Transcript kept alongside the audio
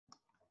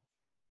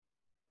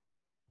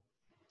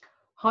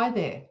Hi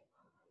there.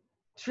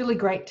 It's really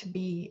great to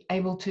be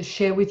able to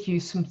share with you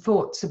some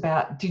thoughts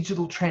about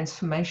digital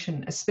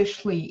transformation,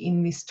 especially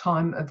in this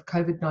time of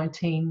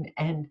COVID-19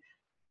 and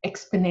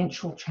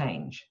exponential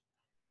change.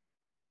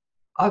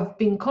 I've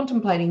been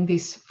contemplating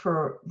this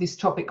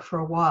topic for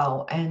a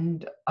while,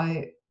 and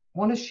I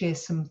want to share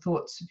some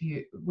thoughts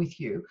with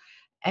you.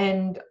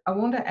 And I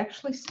want to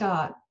actually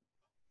start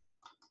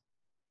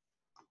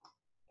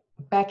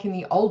back in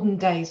the olden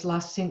days,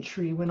 last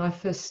century, when I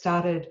first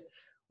started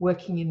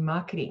working in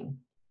marketing.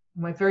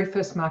 My very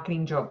first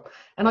marketing job.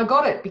 And I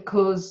got it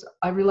because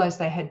I realized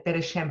they had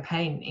better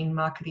champagne in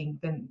marketing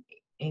than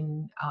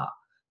in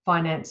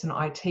finance and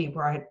IT,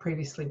 where I had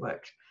previously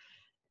worked.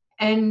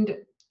 And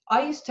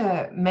I used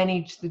to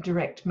manage the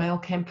direct mail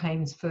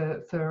campaigns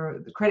for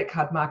the credit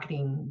card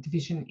marketing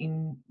division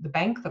in the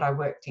bank that I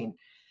worked in.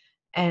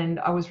 And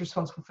I was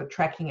responsible for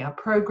tracking our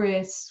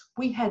progress.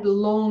 We had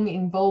long,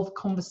 involved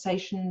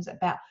conversations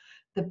about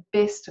the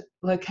best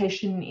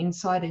location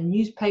inside a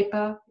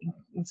newspaper,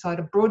 inside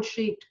a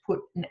broadsheet to put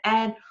an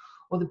ad,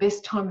 or the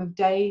best time of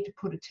day to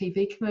put a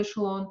TV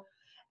commercial on.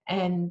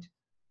 And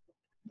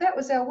that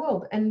was our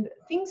world. And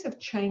things have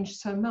changed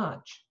so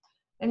much.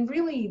 And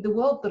really, the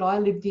world that I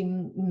lived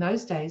in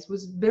those days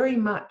was very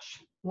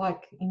much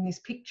like in this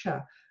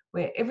picture,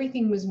 where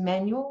everything was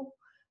manual,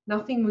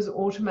 nothing was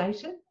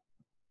automated.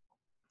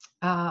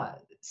 And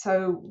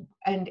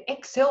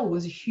Excel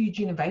was a huge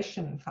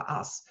innovation for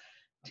us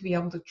to be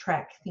able to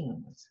track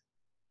things.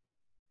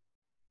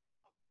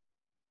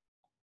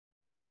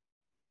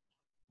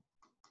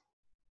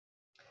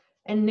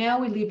 And now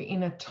we live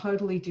in a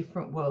totally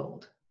different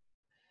world.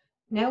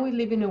 Now we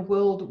live in a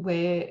world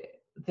where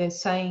they're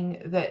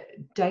saying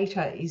that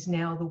data is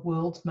now the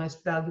world's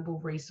most valuable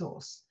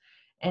resource.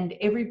 And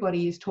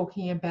everybody is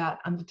talking about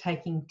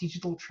undertaking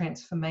digital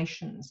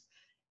transformations.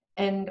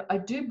 And I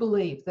do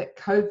believe that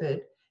COVID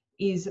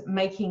is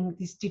making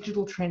this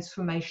digital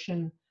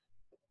transformation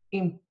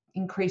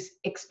increase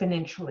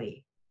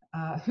exponentially.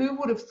 Who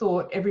would have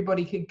thought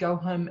everybody could go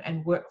home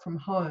and work from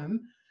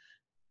home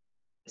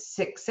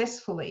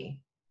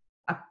successfully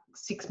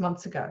 6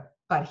 months ago?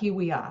 But here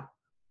we are.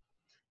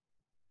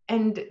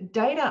 And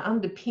data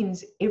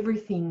underpins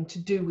everything to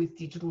do with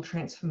digital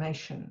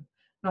transformation.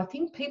 And I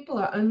think people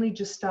are only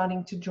just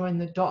starting to join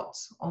the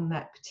dots on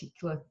that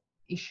particular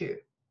issue.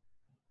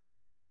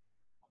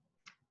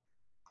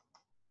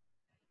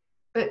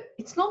 But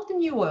it's not the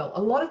new oil.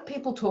 A lot of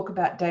people talk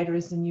about data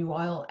as the new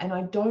oil, and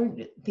I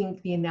don't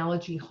think the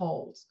analogy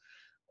holds.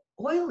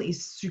 Oil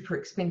is super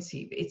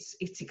expensive. It's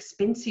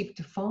expensive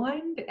to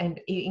find, and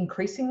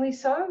increasingly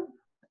so.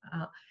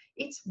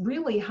 It's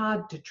really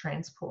hard to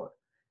transport.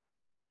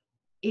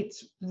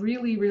 It's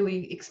really,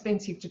 really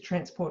expensive to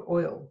transport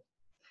oil.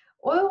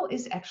 Oil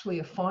is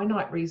actually a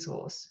finite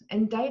resource,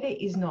 and data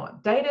is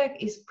not. Data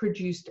is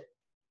produced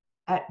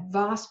at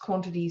vast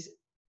quantities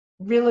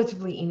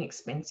relatively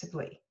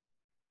inexpensively.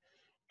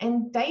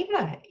 And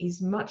data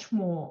is much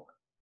more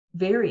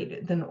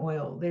varied than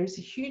oil. There's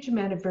a huge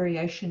amount of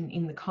variation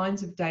in the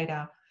kinds of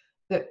data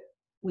that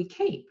we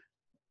keep.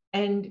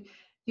 And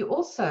you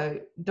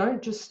also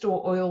don't just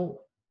store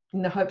oil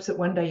in the hopes that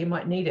one day you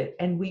might need it.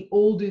 And we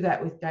all do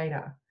that with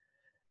data.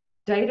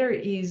 Data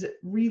is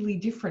really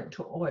different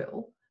to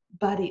oil,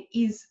 but it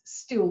is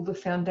still the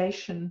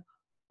foundation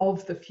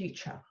of the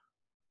future.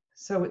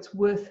 So it's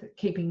worth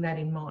keeping that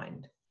in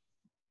mind.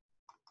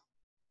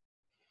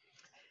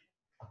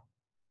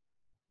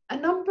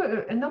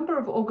 A number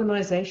of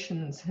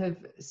organisations have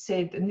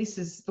said, and this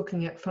is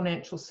looking at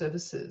financial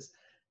services,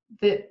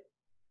 that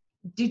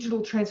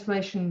digital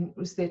transformation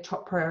was their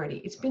top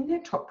priority. It's been their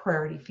top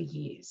priority for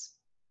years.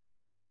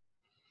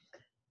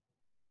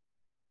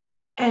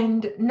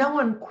 And no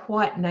one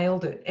quite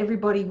nailed it.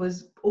 Everybody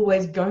was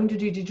always going to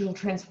do digital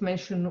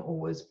transformation or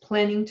was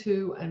planning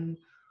to,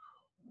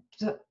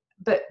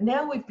 but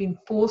now we've been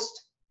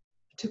forced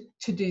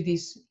to do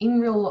this in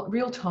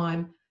real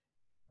time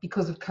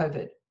because of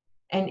COVID.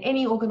 And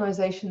any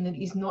organisation that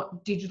is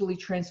not digitally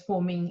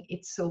transforming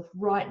itself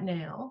right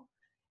now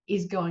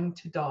is going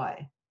to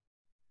die,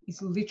 is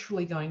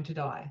literally going to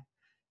die,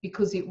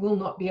 because it will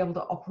not be able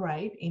to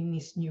operate in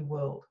this new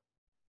world.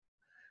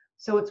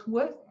 So it's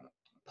worth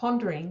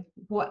pondering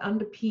what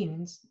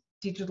underpins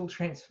digital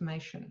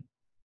transformation.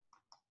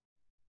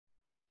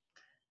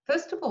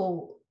 First of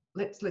all,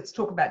 let's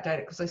talk about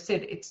data, because I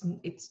said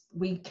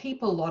we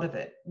keep a lot of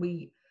it.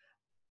 We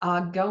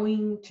are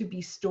going to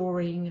be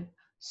storing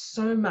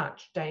so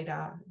much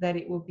data that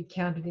it will be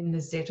counted in the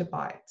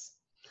zettabytes.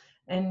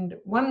 And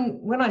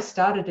when I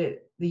started at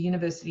the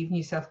University of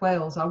New South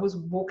Wales, I was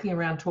walking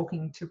around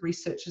talking to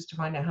researchers to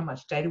find out how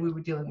much data we were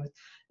dealing with.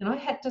 And I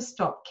had to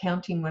stop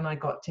counting when I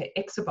got to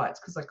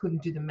exabytes because I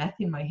couldn't do the math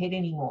in my head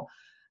anymore.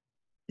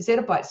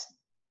 Zettabytes,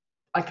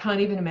 I can't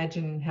even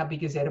imagine how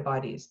big a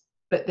zettabyte is,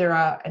 but there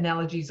are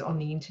analogies on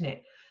the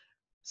internet.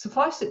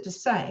 Suffice it to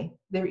say,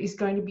 there is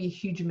going to be a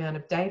huge amount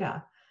of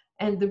data.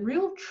 And the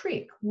real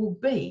trick will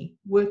be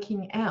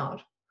working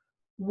out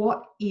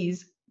what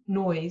is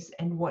noise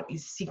and what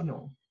is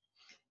signal.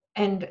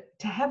 And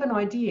to have an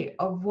idea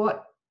of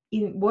what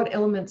in what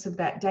elements of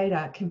that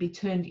data can be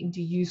turned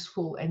into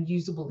useful and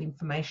usable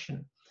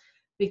information.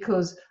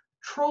 Because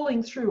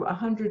trawling through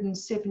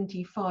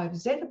 175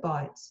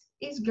 zettabytes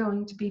is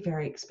going to be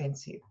very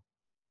expensive.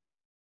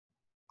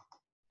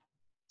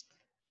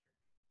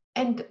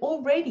 And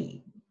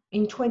already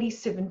in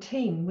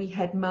 2017, we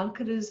had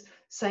marketers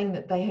saying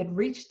that they had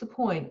reached the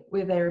point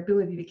where their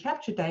ability to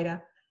capture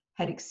data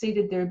had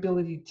exceeded their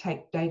ability to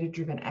take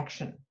data-driven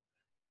action.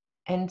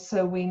 And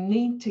so we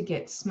need to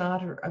get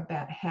smarter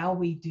about how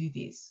we do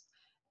this.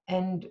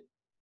 And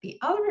the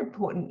other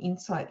important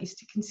insight is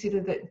to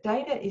consider that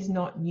data is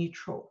not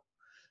neutral.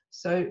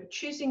 So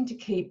choosing to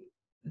keep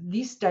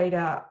this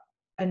data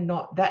and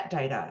not that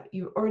data,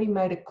 you've already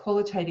made a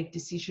qualitative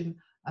decision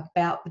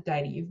about the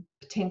data. You've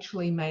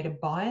potentially made a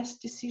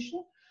biased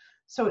decision.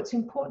 So it's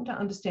important to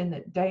understand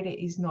that data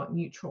is not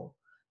neutral.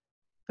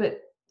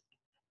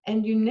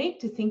 And you need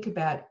to think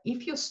about,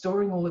 if you're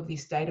storing all of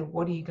this data,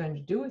 what are you going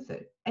to do with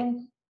it?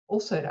 And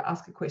also to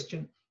ask a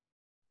question,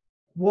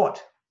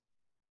 what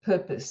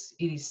purpose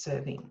it is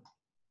serving.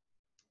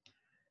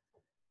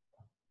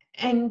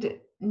 And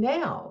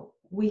now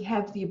we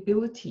have the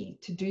ability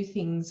to do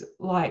things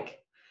like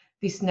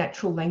this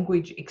natural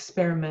language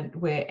experiment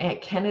where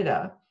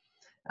Canada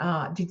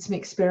did some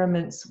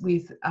experiments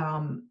with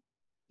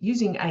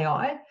using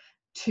AI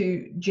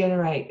to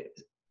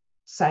generate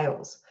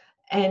sales.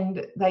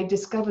 And they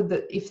discovered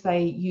that if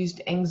they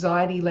used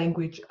anxiety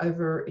language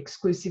over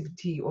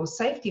exclusivity or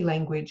safety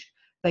language,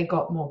 they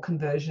got more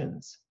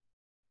conversions.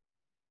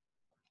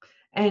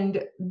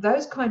 And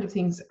those kind of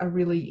things are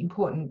really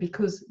important,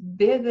 because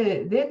they're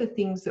the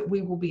things that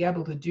we will be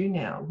able to do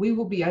now. We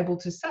will be able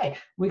to say,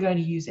 we're going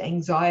to use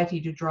anxiety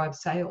to drive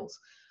sales.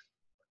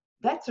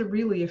 That's a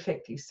really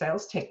effective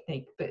sales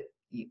technique, but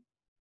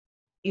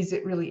is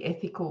it really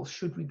ethical?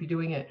 Should we be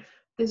doing it?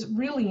 There's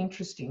really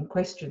interesting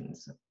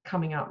questions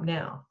coming up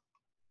now.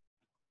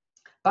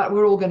 But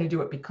we're all going to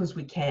do it because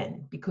we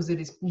can, because it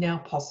is now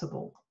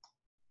possible.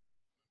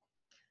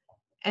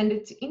 And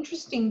it's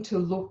interesting to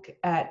look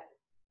at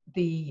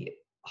the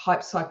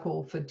hype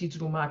cycle for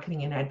digital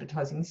marketing and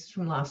advertising. This is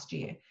from last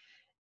year.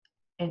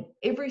 And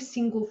every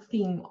single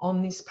thing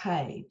on this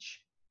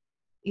page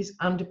is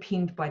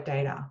underpinned by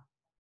data.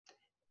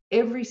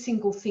 Every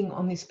single thing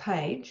on this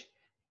page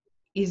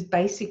is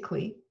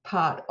basically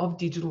part of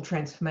digital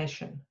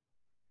transformation.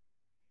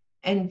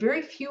 And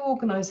very few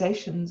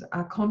organizations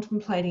are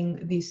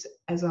contemplating this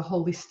as a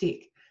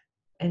holistic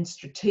and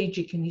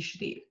strategic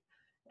initiative,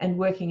 and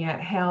working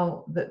out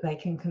how that they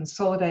can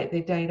consolidate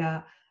their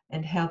data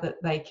and how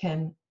that they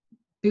can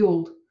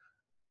build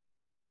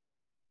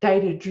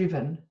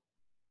data-driven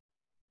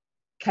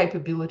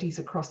capabilities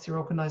across their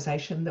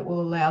organization that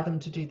will allow them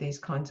to do these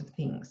kinds of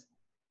things.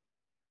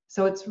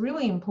 So it's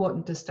really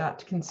important to start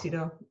to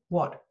consider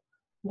what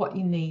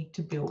you need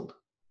to build.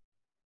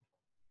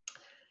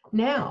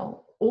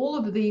 Now, all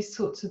of these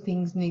sorts of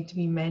things need to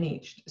be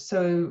managed.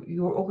 So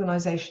your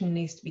organization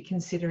needs to be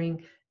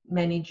considering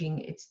managing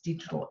its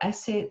digital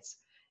assets,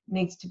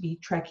 needs to be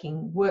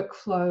tracking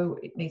workflow,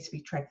 it needs to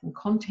be tracking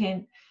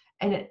content,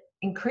 and it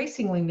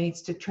increasingly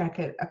needs to track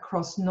it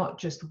across not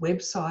just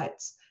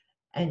websites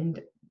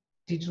and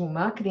digital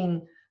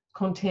marketing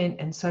content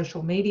and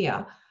social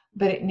media,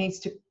 but it needs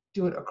to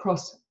do it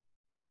across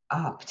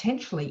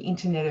potentially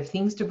Internet of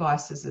Things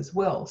devices as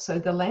well. So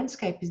the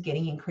landscape is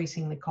getting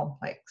increasingly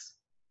complex.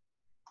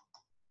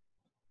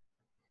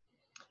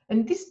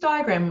 And this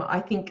diagram,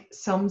 I think,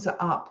 sums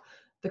up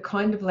the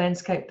kind of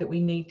landscape that we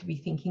need to be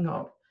thinking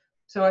of.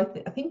 So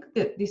I think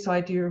that this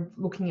idea of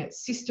looking at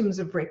systems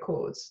of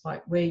records,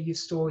 like where you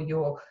store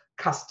your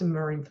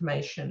customer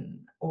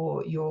information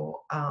or your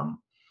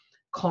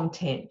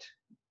content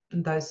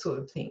and those sort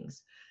of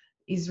things,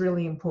 is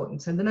really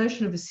important. So the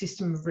notion of a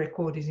system of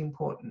record is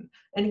important.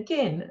 And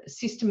again,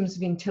 systems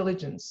of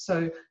intelligence.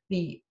 So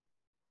the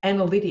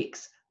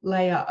analytics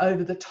layer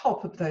over the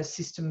top of those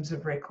systems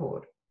of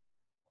record.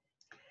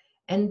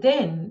 And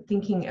then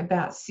thinking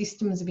about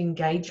systems of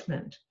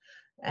engagement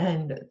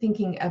and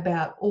thinking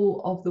about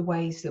all of the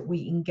ways that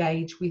we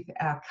engage with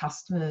our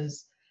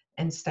customers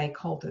and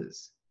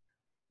stakeholders.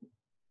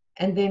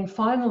 And then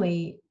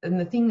finally, and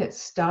the thing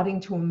that's starting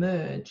to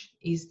emerge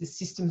is the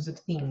systems of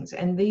things.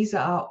 And these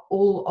are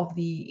all of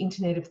the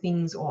Internet of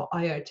Things or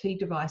IoT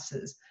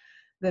devices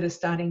that are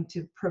starting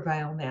to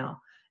prevail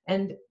now.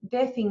 And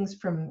they're things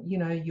from, you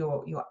know,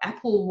 your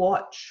Apple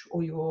Watch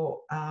or your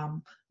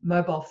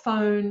mobile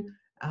phone,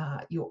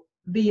 your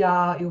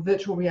VR, your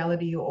virtual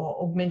reality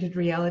or augmented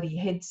reality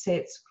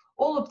headsets,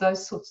 all of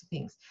those sorts of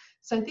things.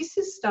 So this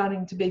is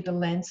starting to be the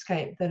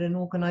landscape that an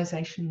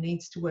organization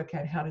needs to work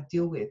out how to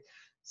deal with.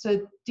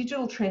 So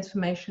digital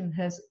transformation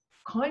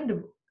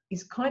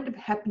is kind of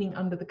happening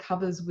under the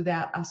covers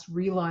without us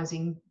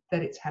realizing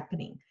that it's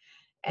happening.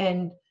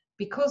 And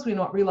because we're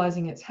not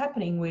realizing it's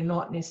happening, we're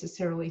not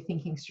necessarily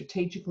thinking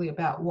strategically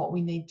about what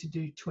we need to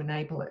do to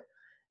enable it,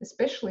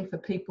 especially for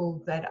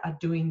people that are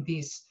doing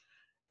this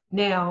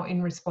now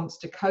in response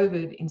to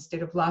COVID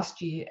instead of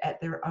last year at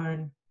their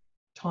own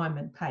time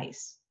and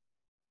pace.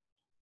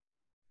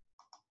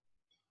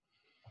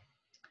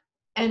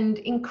 And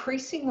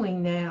increasingly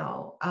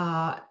now,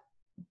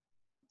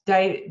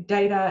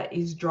 data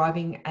is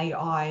driving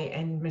AI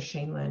and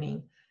machine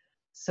learning.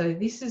 So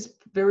this is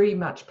very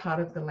much part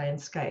of the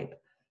landscape.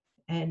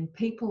 And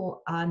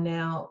people are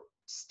now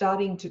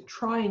starting to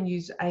try and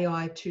use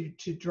AI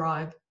to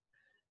drive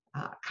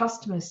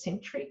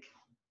customer-centric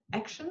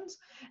actions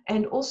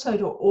and also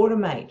to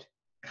automate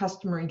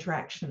customer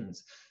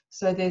interactions.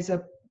 So there's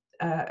a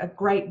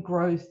great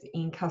growth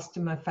in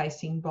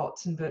customer-facing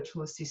bots and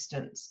virtual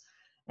assistants,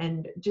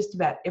 and just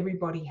about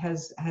everybody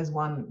has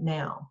one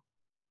now.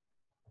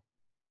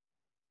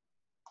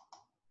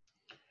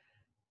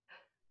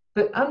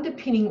 But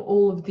underpinning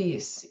all of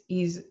this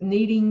is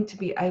needing to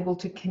be able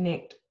to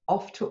connect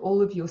off to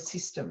all of your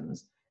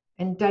systems,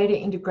 and data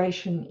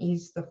integration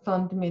is the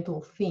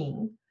fundamental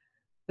thing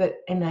that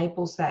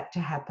enables that to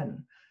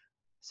happen.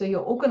 So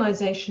your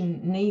organization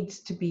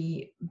needs to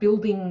be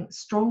building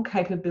strong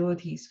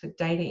capabilities for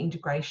data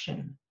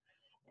integration.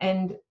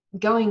 And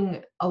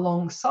going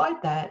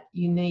alongside that,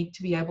 you need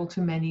to be able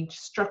to manage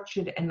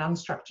structured and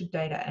unstructured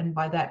data. And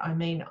by that, I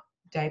mean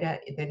data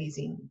that is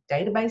in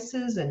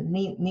databases and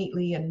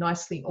neatly and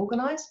nicely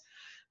organized,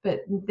 but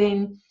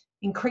then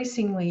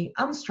increasingly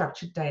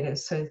unstructured data.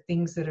 So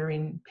things that are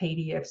in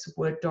PDFs,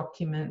 Word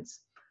documents,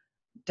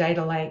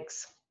 data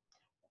lakes.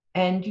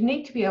 And you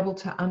need to be able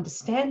to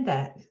understand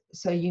that.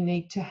 So you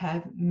need to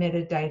have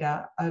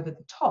metadata over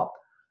the top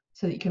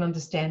so that you can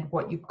understand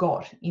what you've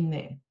got in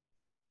there.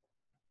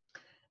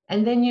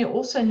 And then you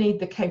also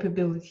need the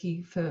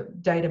capability for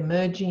data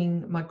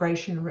merging,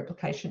 migration, and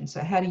replication.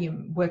 So how do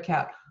you work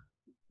out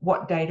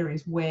what data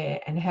is where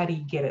and how do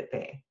you get it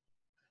there?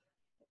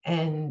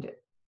 And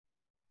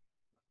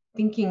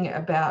thinking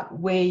about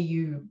where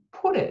you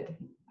put it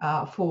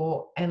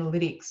for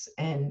analytics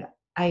and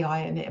AI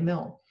and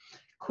ML.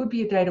 Could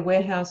be a data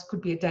warehouse,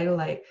 could be a data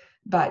lake,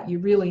 but you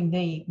really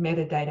need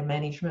metadata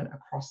management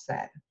across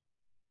that.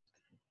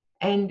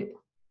 And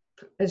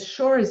as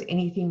sure as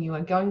anything, you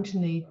are going to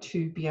need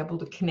to be able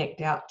to connect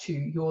out to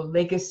your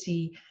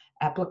legacy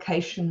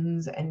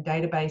applications and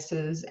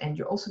databases, and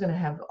you're also going to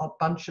have a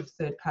bunch of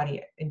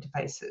third-party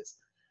interfaces.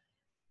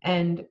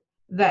 And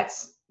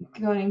that's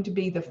going to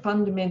be the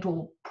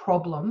fundamental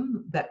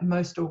problem that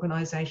most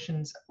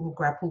organizations will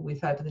grapple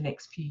with over the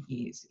next few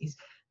years, is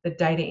the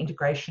data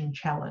integration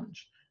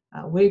challenge.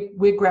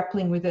 We're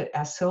grappling with it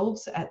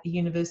ourselves at the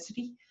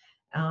university,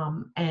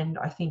 and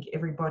I think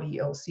everybody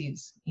else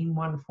is in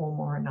one form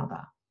or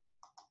another.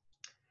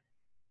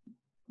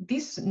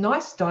 This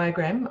nice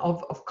diagram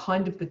of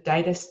kind of the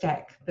data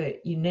stack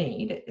that you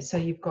need. So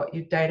you've got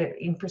your data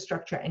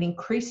infrastructure, and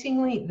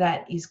increasingly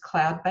that is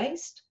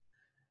cloud-based.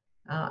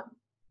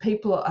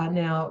 People are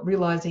now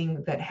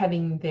realizing that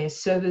having their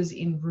servers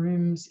in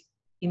rooms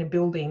in a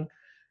building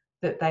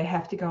that they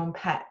have to go and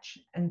patch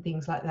and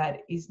things like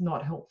that is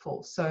not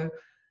helpful. So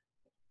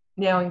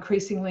now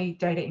increasingly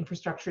data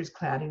infrastructure is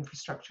cloud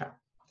infrastructure.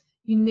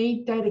 You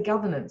need data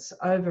governance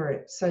over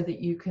it so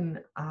that you can,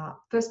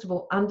 first of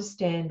all,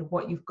 understand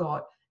what you've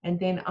got, and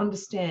then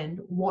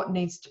understand what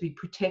needs to be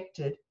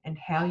protected and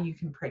how you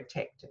can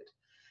protect it.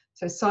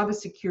 So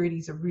cybersecurity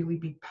is a really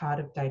big part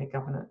of data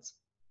governance.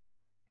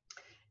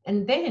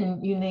 And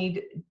then you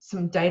need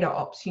some data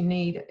ops. You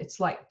need, it's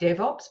like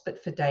DevOps,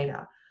 but for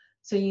data.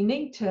 So you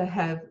need to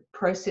have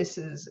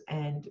processes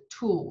and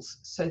tools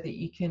so that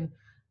you can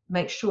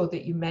make sure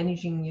that you're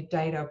managing your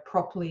data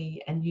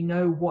properly and you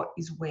know what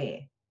is where.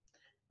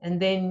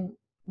 And then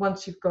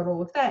once you've got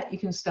all of that, you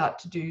can start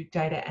to do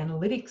data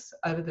analytics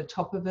over the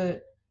top of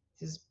it.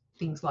 There's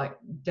things like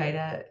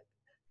data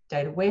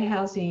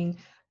warehousing,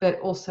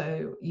 but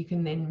also you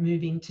can then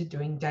move into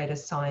doing data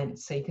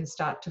science. So you can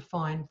start to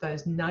find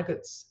those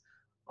nuggets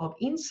of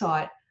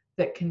insight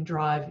that can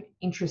drive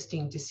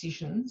interesting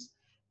decisions.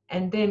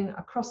 And then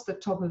across the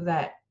top of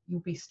that, you'll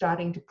be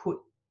starting to put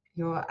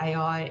your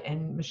AI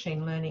and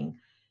machine learning,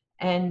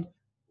 and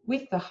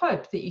with the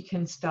hope that you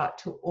can start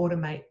to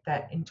automate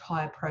that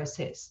entire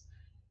process.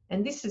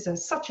 And this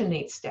is such a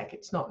neat stack.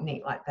 It's not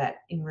neat like that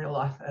in real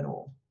life at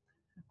all.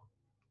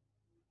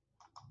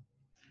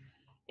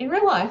 In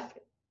real life,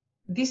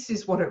 this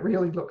is what it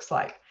really looks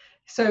like.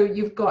 So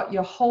you've got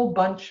your whole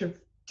bunch of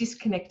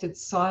disconnected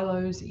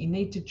silos that you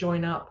need to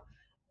join up,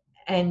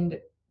 and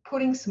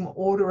putting some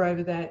order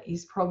over that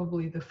is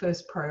probably the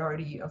first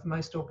priority of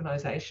most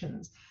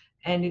organizations,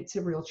 and it's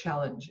a real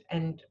challenge.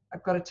 And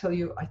I've got to tell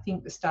you, I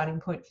think the starting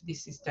point for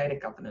this is data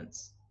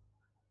governance.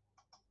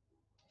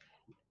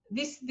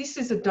 This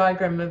is a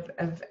diagram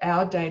of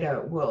our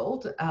data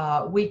world.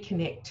 We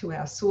connect to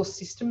our source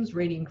systems,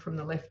 reading from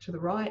the left to the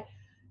right.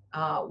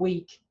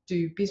 We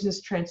do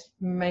business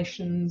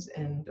transformations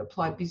and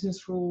apply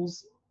business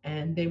rules,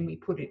 and then we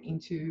put it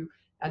into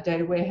our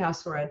data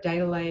warehouse or our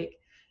data lake,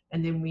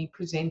 and then we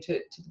present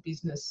it to the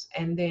business,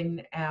 and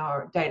then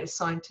our data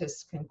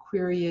scientists can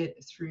query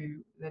it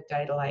through the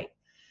data lake.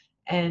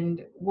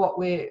 And what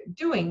we're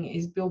doing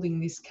is building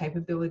this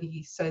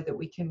capability so that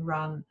we can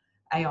run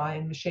AI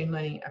and machine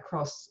learning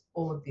across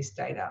all of this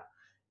data.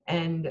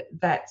 And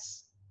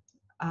that's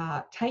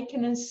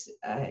taken us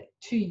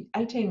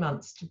 18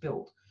 months to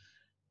build.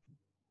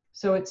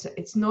 So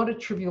it's not a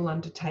trivial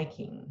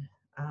undertaking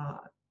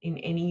in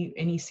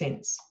any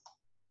sense.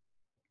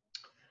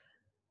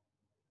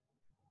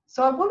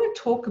 So I want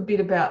to talk a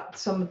bit about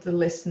some of the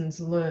lessons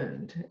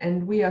learned,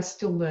 and we are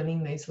still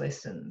learning these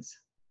lessons.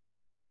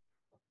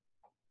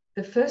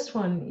 The first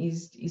one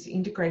is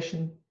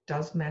integration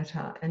does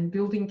matter, and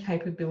building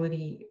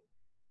capability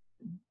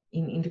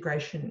in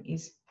integration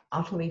is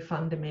utterly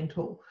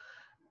fundamental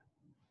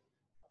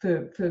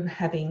for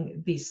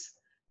having this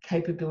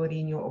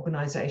capability in your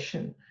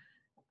organization.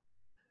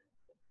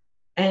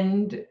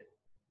 And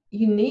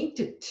you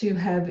need to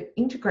have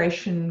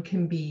integration,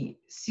 can be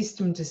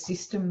system to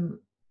system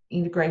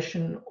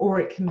integration, or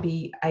it can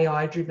be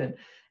AI driven.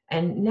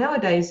 And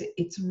nowadays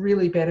it's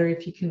really better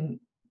if you can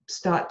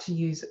start to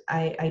use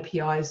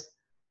APIs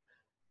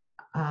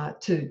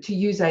to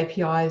use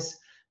APIs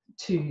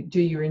to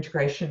do your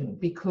integration,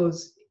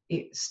 because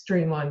it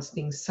streamlines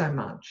things so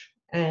much.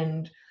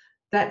 And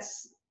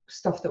that's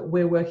stuff that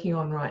we're working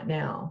on right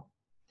now.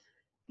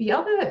 The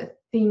other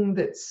thing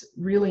that's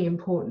really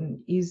important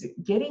is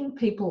getting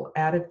people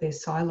out of their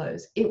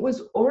silos. It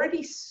was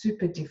already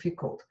super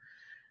difficult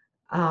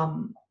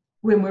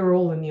when we were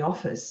all in the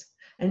office,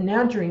 and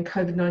now during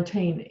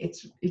COVID-19,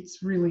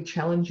 it's really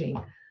challenging.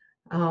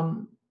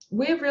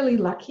 We're really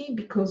lucky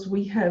because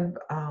we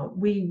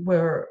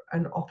were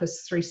an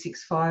Office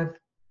 365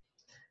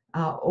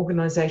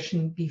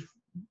 organisation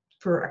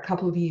for a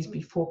couple of years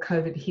before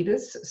COVID hit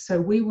us. So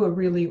we were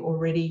really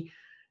already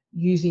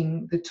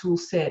using the tool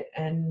set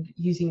and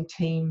using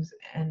Teams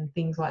and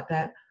things like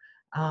that.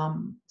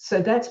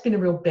 So that's been a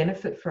real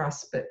benefit for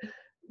us. But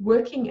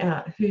working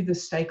out who the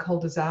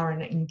stakeholders are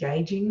and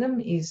engaging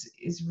them is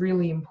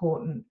really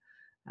important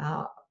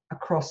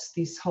across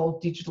this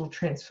whole digital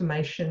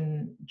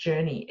transformation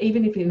journey.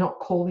 Even if you're not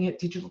calling it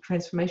digital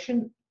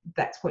transformation,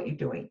 that's what you're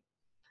doing.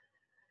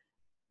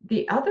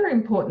 The other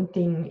important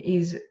thing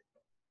is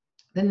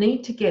the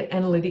need to get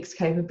analytics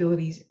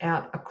capabilities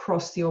out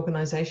across the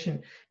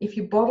organisation. If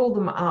you bottle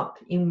them up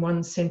in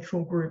one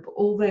central group,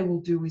 all they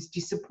will do is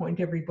disappoint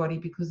everybody,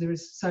 because there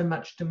is so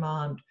much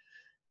demand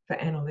for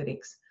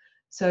analytics.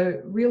 So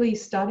really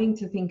starting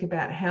to think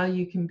about how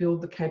you can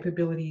build the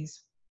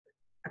capabilities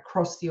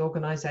across the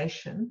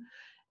organisation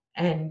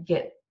and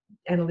get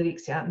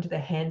analytics out into the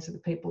hands of the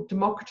people.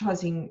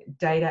 Democratising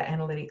data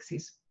analytics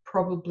is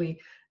probably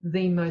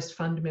the most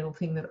fundamental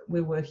thing that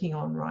we're working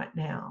on right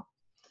now.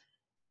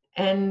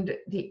 And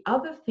the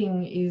other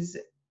thing is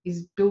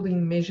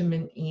building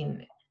measurement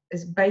in,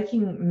 is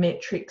baking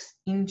metrics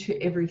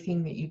into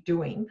everything that you're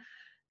doing,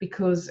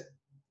 because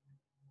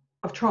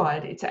I've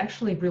tried, it's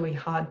actually really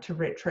hard to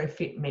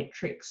retrofit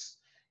metrics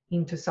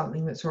into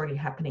something that's already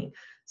happening.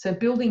 So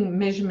building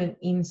measurement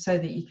in so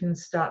that you can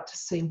start to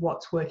see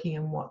what's working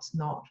and what's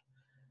not.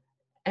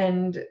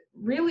 And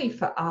really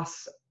for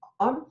us,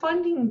 I'm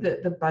finding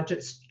that the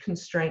budget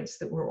constraints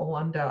that we're all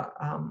under,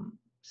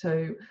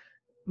 so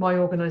my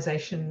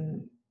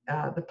organisation,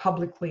 the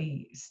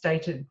publicly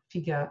stated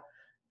figure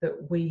that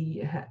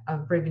we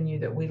of revenue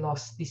that we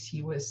lost this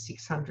year was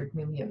 600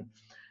 million.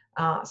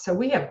 So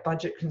we have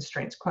budget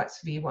constraints, quite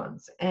severe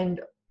ones,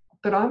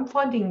 but I'm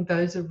finding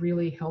those are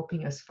really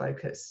helping us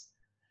focus,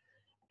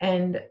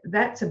 and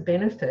that's a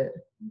benefit,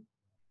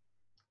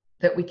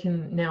 that we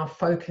can now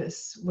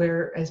focus,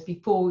 whereas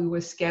before we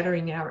were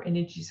scattering our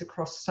energies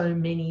across so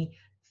many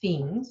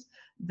things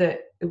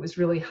that it was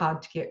really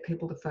hard to get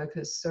people to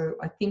focus. So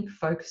I think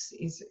focus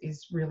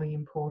is really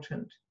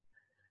important.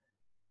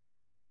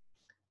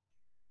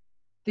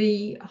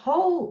 The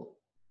whole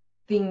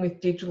thing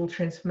with digital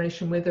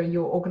transformation, whether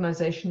your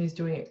organization is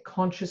doing it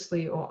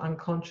consciously or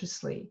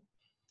unconsciously,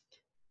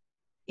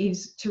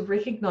 is to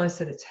recognize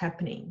that it's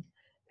happening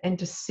and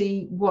to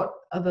see what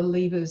are the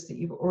levers that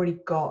you've already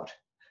got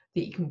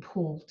that you can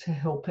pull to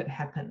help it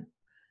happen.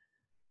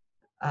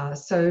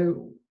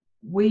 So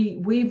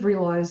we've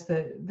realized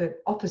that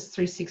Office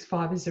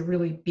 365 is a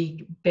really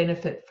big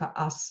benefit for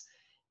us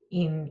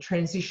in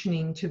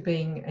transitioning to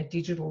being a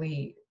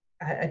digitally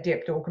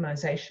adept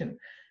organization,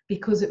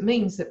 because it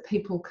means that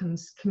people can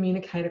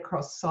communicate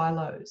across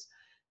silos.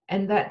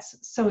 And that's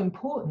so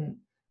important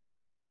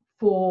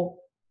for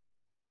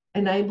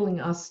enabling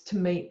us to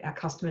meet our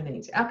customer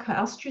needs.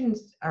 Our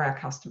students are our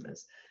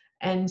customers.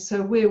 And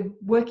so we're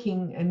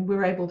working and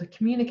we're able to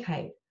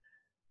communicate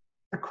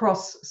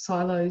across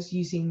silos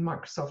using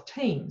Microsoft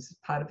Teams as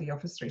part of the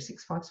Office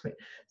 365 suite.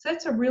 So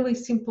that's a really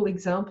simple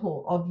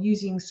example of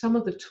using some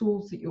of the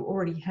tools that you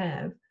already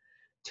have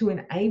to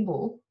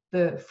enable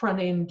the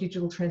front-end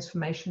digital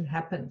transformation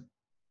happen.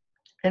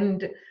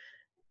 And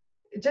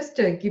just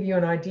to give you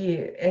an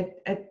idea,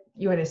 at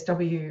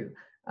UNSW,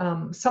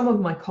 some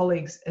of my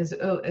colleagues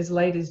as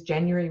late as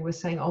January were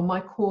saying, oh, my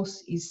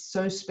course is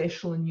so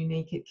special and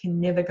unique, it can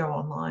never go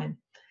online.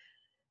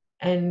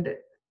 And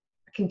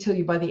I can tell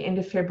you by the end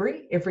of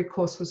February, every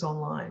course was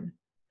online.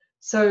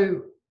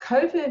 So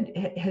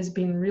COVID has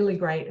been really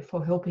great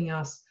for helping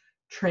us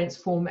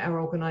transform our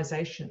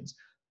organizations.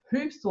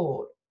 Who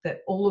thought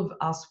that all of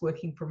us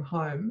working from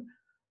home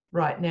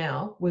right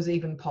now was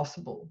even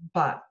possible?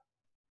 But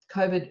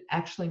COVID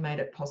actually made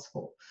it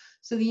possible.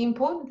 So the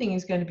important thing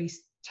is going to be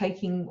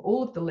taking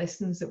all of the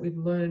lessons that we've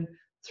learned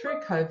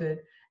through COVID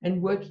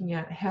and working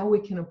out how we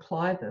can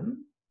apply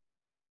them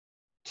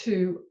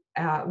to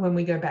when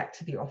we go back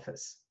to the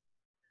office.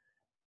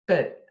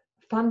 But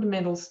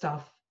fundamental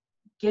stuff,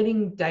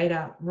 getting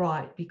data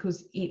right,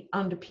 because it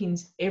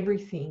underpins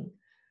everything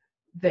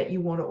that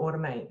you want to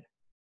automate.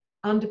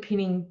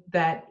 Underpinning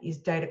that is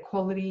data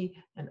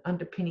quality, and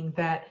underpinning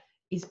that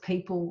is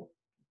people,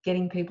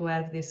 getting people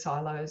out of their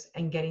silos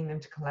and getting them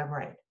to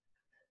collaborate.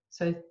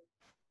 So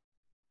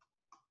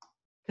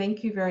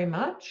thank you very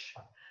much.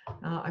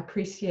 I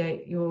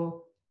appreciate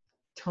your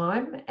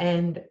time,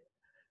 and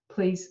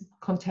please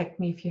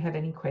contact me if you have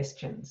any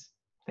questions.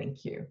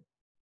 Thank you.